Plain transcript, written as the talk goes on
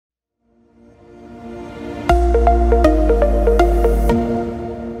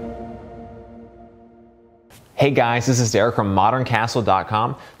Hey guys, this is Derek from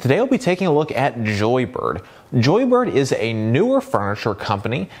moderncastle.com. Today we'll be taking a look at Joybird. Joybird is a newer furniture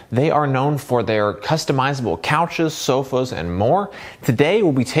company. They are known for their customizable couches, sofas, and more. Today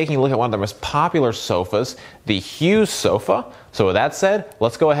we'll be taking a look at one of their most popular sofas, the Hughes sofa. So with that said,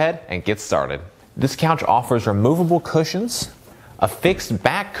 let's go ahead and get started. This couch offers removable cushions, a fixed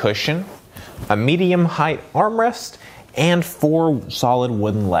back cushion, a medium height armrest, and 4 solid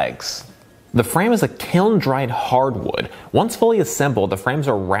wooden legs. The frame is a kiln-dried hardwood. Once fully assembled, the frames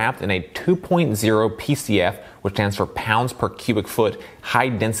are wrapped in a 2.0 PCF, which stands for pounds per cubic foot,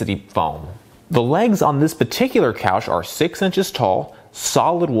 high-density foam. The legs on this particular couch are 6 inches tall,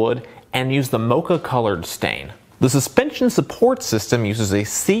 solid wood, and use the mocha-colored stain. The suspension support system uses a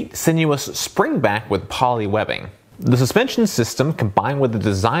seat sinuous springback with poly webbing. The suspension system, combined with the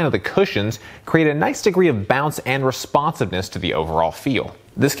design of the cushions, create a nice degree of bounce and responsiveness to the overall feel.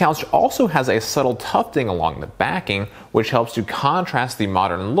 This couch also has a subtle tufting along the backing, which helps to contrast the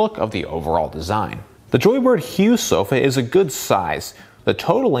modern look of the overall design. The Joybird Hughes sofa is a good size. The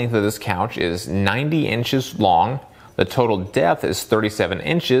total length of this couch is 90 inches long, the total depth is 37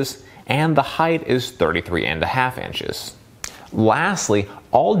 inches, and the height is 33.5 inches. Lastly,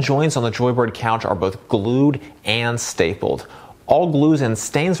 all joints on the Joybird couch are both glued and stapled. All glues and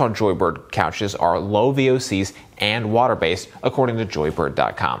stains on Joybird couches are low VOCs and water-based, according to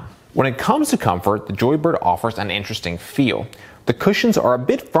Joybird.com. When it comes to comfort, the Joybird offers an interesting feel. The cushions are a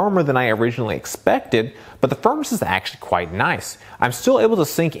bit firmer than I originally expected, but the firmness is actually quite nice. I'm still able to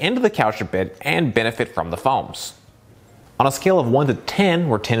sink into the couch a bit and benefit from the foams. On a scale of 1 to 10,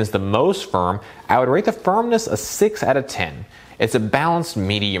 where 10 is the most firm, I would rate the firmness a 6 out of 10. It's a balanced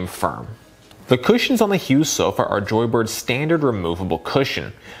medium firm. The cushions on the Hughes sofa are Joybird's standard removable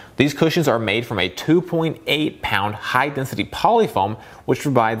cushion. These cushions are made from a 2.8 pound high-density polyfoam, which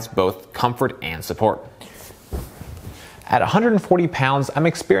provides both comfort and support. At 140 pounds, I'm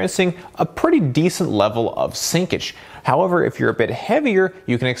experiencing a pretty decent level of sinkage. However, if you're a bit heavier,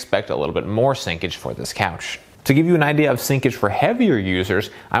 you can expect a little bit more sinkage for this couch. To give you an idea of sinkage for heavier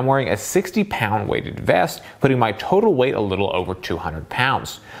users, I'm wearing a 60-pound weighted vest, putting my total weight a little over 200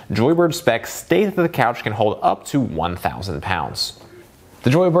 pounds. Joybird specs state that the couch can hold up to 1,000 pounds.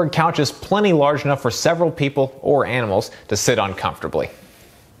 The Joybird couch is plenty large enough for several people or animals to sit on comfortably.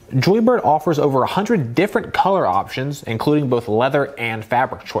 Joybird offers over 100 different color options, including both leather and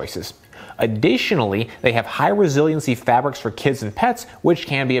fabric choices. Additionally, they have high resiliency fabrics for kids and pets, which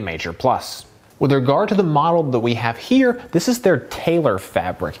can be a major plus. With regard to the model that we have here, this is their Tailor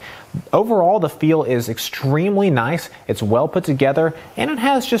fabric. Overall, the feel is extremely nice, it's well put together, and it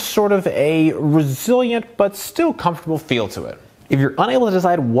has just sort of a resilient but still comfortable feel to it. If you're unable to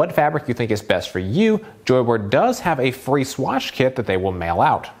decide what fabric you think is best for you, Joybird does have a free swatch kit that they will mail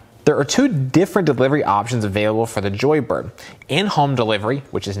out. There are 2 different delivery options available for the Joybird: in-home delivery,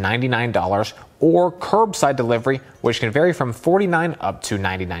 which is $99, or curbside delivery, which can vary from $49 up to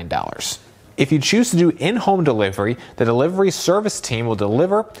 $99. If you choose to do in-home delivery, the delivery service team will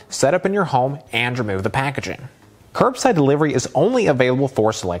deliver, set up in your home, and remove the packaging. Curbside delivery is only available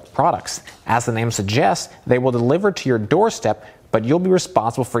for select products. As the name suggests, they will deliver to your doorstep, but you'll be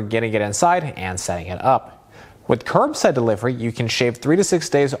responsible for getting it inside and setting it up. With curbside delivery, you can shave 3 to 6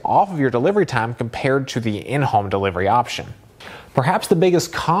 days off of your delivery time compared to the in-home delivery option. Perhaps the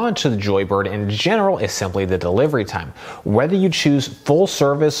biggest con to the Joybird in general is simply the delivery time. Whether you choose full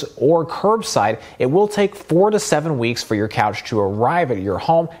service or curbside, it will take 4 to 7 weeks for your couch to arrive at your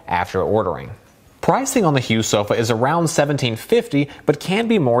home after ordering. Pricing on the Hughes sofa is around $1,750, but can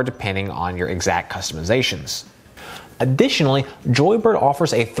be more depending on your exact customizations. Additionally, Joybird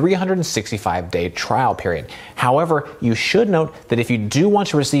offers a 365-day trial period. However, you should note that if you do want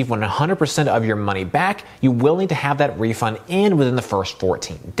to receive 100% of your money back, you will need to have that refund in within the first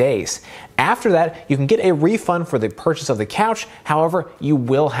 14 days. After that, you can get a refund for the purchase of the couch. However, you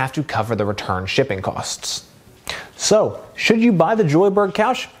will have to cover the return shipping costs. So, should you buy the Joybird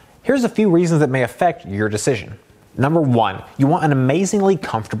couch? Here's a few reasons that may affect your decision. Number 1, you want an amazingly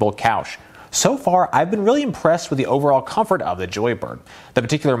comfortable couch. So far, I've been really impressed with the overall comfort of the Joybird. The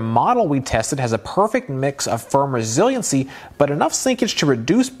particular model we tested has a perfect mix of firm resiliency, but enough sinkage to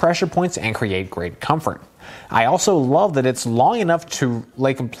reduce pressure points and create great comfort. I also love that it's long enough to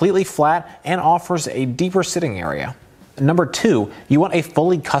lay completely flat and offers a deeper sitting area. Number 2, you want a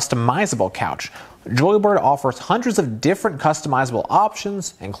fully customizable couch. Joybird offers hundreds of different customizable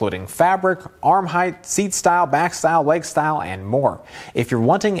options, including fabric, arm height, seat style, back style, leg style, and more. If you're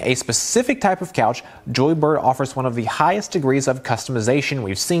wanting a specific type of couch, Joybird offers one of the highest degrees of customization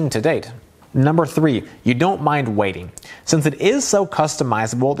we've seen to date. Number 3, you don't mind waiting. Since it is so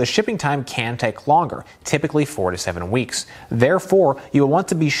customizable, the shipping time can take longer, typically 4 to 7 weeks. Therefore, you will want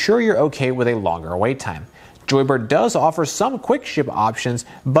to be sure you're okay with a longer wait time. Joybird does offer some quick ship options,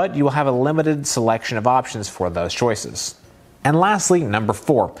 but you will have a limited selection of options for those choices. And lastly, number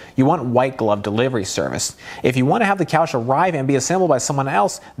 4, you want white glove delivery service. If you want to have the couch arrive and be assembled by someone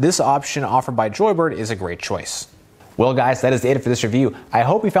else, this option offered by Joybird is a great choice. Well guys, that is it for this review. I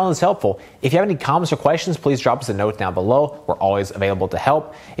hope you found this helpful. If you have any comments or questions, please drop us a note down below. We're always available to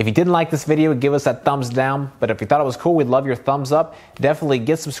help. If you didn't like this video, give us that thumbs down. But if you thought it was cool, we'd love your thumbs up. Definitely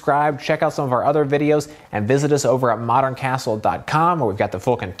get subscribed, check out some of our other videos, and visit us over at moderncastle.com, where we've got the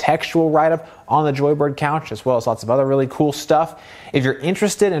full contextual write-up on the Joybird couch, as well as lots of other really cool stuff. If you're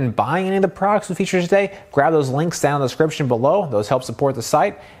interested in buying any of the products we feature today, grab those links down in the description below. Those help support the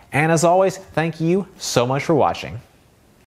site. And as always, thank you so much for watching.